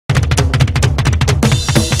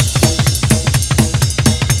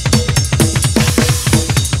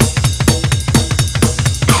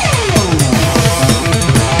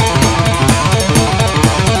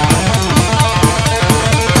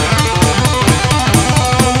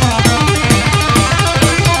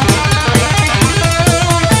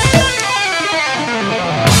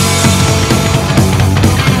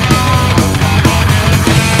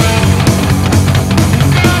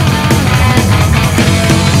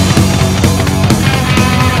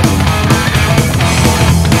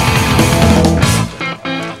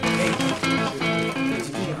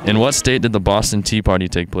In what state did the Boston Tea Party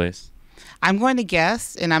take place? I'm going to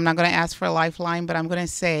guess, and I'm not going to ask for a lifeline, but I'm going to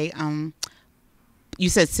say, you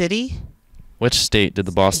said city? Which state did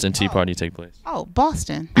the Boston Tea Party take place? Oh,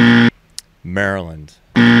 Boston. Maryland.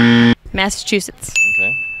 Massachusetts.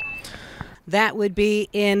 Okay. That would be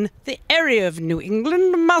in the area of New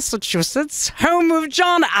England, Massachusetts, home of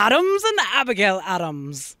John Adams and Abigail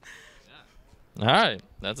Adams. All right,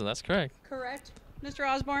 that's correct. Correct, Mr.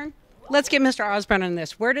 Osborne? Let's get Mr. Osborne on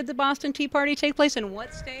this. Where did the Boston Tea Party take place? In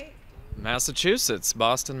what state? Massachusetts.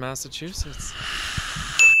 Boston, Massachusetts.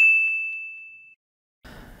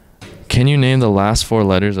 Can you name the last 4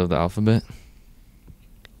 letters of the alphabet?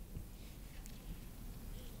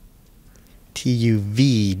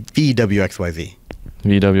 TUVWXYZ.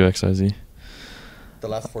 VWXYZ. The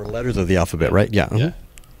last 4 letters of the alphabet, right? Yeah. Yeah.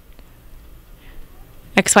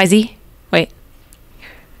 XYZ. Wait.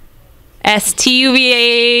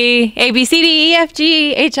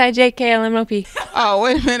 STUVAABCDEFGHIJKLMNOP. Oh,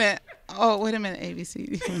 wait a minute.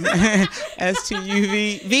 ABC.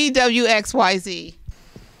 STUV VWXYZ.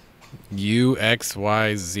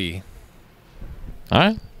 UXYZ. All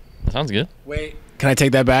right, that sounds good. Wait, can I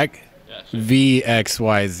take that back? Yeah, sure.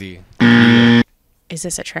 VXYZ. Is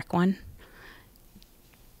this a trick one?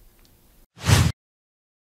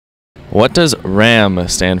 What does RAM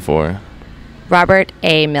stand for? Robert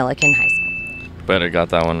A. Millikan High School. Better got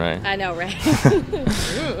that one right. I know, right?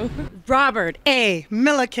 Robert A.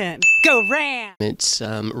 Millikan. Go Ram! It's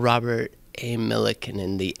Robert A. Millikan,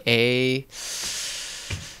 and the A...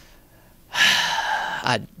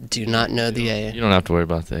 I do not know the A. You don't have to worry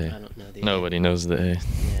about the A. I don't know the Nobody knows the A. Yeah.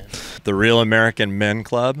 The Real American Men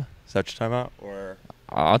Club. Is that what you're talking about? Or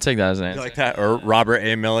I'll take that as an answer. you like that? Or Robert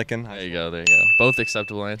A. Millikan? There you go. Both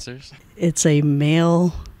acceptable answers. It's a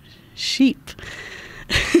male sheep.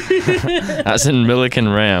 As in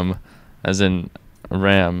Millikan Ram. As in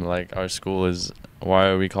Ram. Like our school is. Why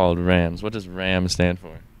are we called Rams? What does Ram stand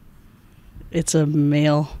for? It's a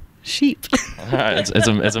male sheep. All right, it's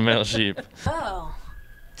a male sheep. Oh.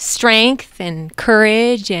 Strength and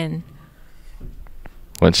courage and...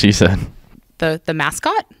 What she said. The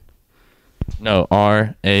mascot? No,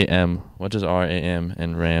 RAM. What does RAM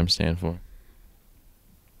and Ram stand for?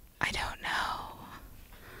 I don't know.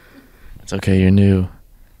 It's okay, you're new.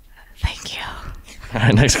 Thank you. All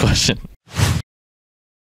right, next question.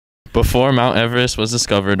 Before Mount Everest was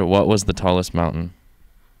discovered, what was the tallest mountain?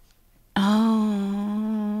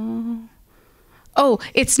 Oh,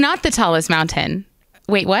 it's not the tallest mountain.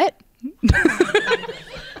 Wait, what?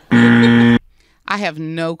 I have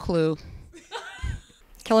no clue.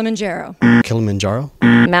 Kilimanjaro. Kilimanjaro?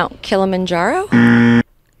 Mount Kilimanjaro?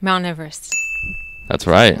 Mount Everest. That's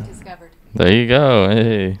right. Discovered. There you go.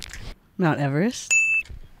 Hey. Mount Everest.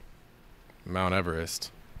 Mount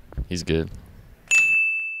Everest. He's good.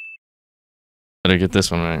 Better get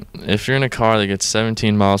this one right. If you're in a car that gets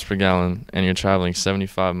 17 miles per gallon and you're traveling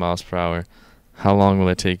 75 miles per hour, how long will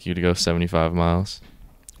it take you to go 75 miles?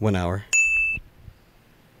 1 hour.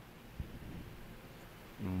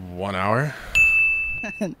 1 hour.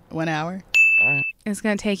 1 hour. All right. It's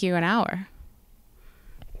going to take you an hour.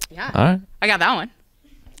 Yeah. All right. I got that one.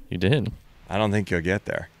 You did. I don't think you'll get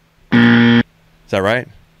there. Is that right?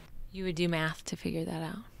 You would do math to figure that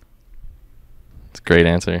out. It's a great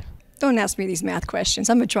answer. Don't ask me these math questions.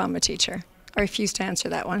 I'm a drama teacher. I refuse to answer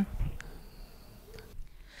that one.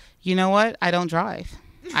 You know what? I don't drive.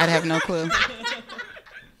 I'd have no clue.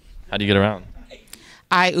 How do you get around?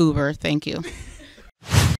 I Uber, thank you.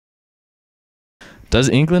 Does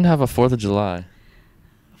England have a 4th of July?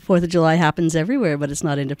 4th of July happens everywhere, but it's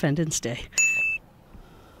not Independence Day.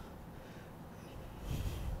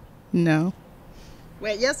 No.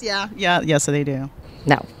 Wait, yes, yeah. Yeah, yes, they do.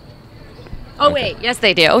 No. Oh, wait. Yes,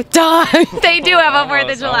 they do. Duh. They do have a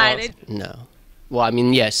 4th of July. No. Well, I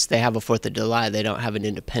mean, yes, they have a 4th of July. They don't have an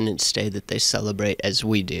Independence Day that they celebrate as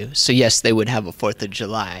we do. So, yes, they would have a 4th of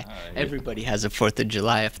July. Everybody has a 4th of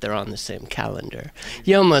July if they're on the same calendar.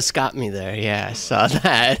 You almost got me there. Yeah, I saw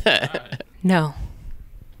that. No.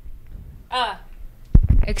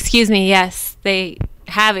 Excuse me. Yes, they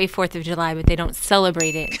have a 4th of July, but they don't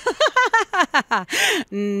celebrate it.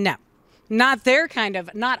 No. Not their kind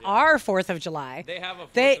of, not our 4th of July. They have a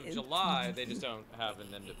 4th of July, they just don't have an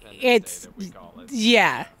Independence Day that we call it.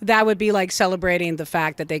 Yeah, that would be like celebrating the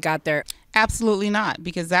fact that they got their... Absolutely not,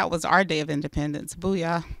 because that was our day of independence.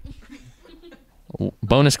 Booyah.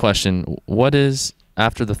 Bonus question. What is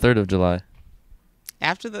after the 3rd of July?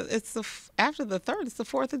 After the 3rd, it's the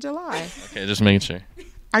 4th of July. Okay, just making sure.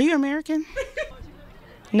 Are you American?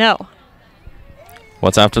 No.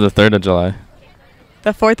 What's after the 3rd of July?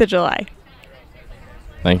 The 4th of July.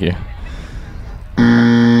 Thank you.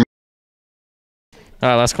 All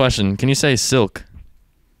right, last question. Can you say silk?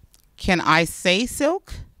 Can I say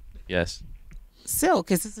silk? Yes. Silk.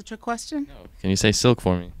 Is this a trick question? No. Can you say silk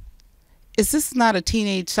for me? Is this not a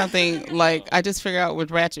teenage something like I just figured out what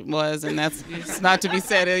ratchet was, and that's it's not to be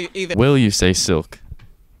said either? Will you say silk?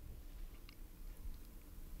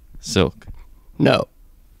 Silk. No.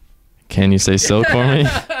 Can you say silk for me?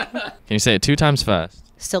 Can you say it 2 times fast?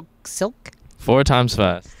 Silk, silk. 4 times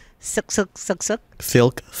fast. Silk, silk, silk, silk.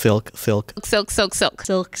 Silk, silk, silk. Silk, silk, silk.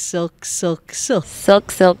 Silk, silk, silk, silk.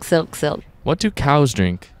 Silk, silk, silk, silk. What do cows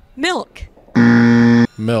drink? Milk.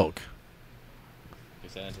 Milk. You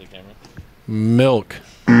say that to the camera. Milk.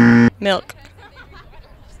 Milk.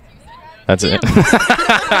 That's it.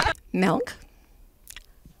 Milk.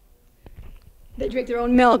 They drink their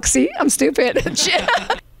own milk. See, I'm stupid.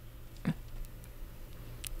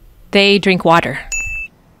 They drink water.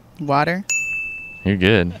 Water. You're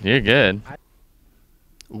good. You're good.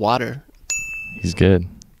 Water. He's good.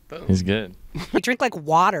 He's good. They drink like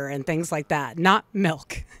water and things like that, not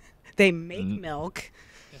milk. They make milk.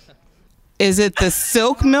 Is it the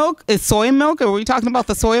silk milk? Is soy milk? Or were we talking about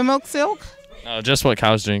the soy milk silk? No, just what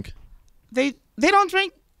cows drink. They don't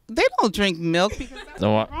drink milk because that's The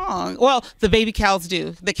what? wrong. Well, the baby cows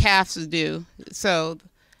do. The calves do. So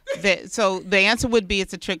the answer would be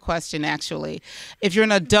it's a trick question, actually. If you're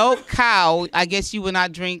an adult cow, I guess you would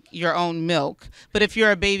not drink your own milk. But if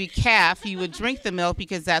you're a baby calf, you would drink the milk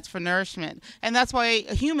because that's for nourishment. And that's why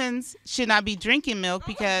humans should not be drinking milk,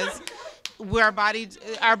 because our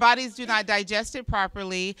bodies do not digest it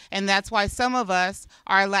properly. And that's why some of us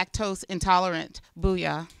are lactose intolerant.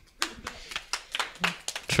 Booyah.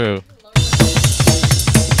 True.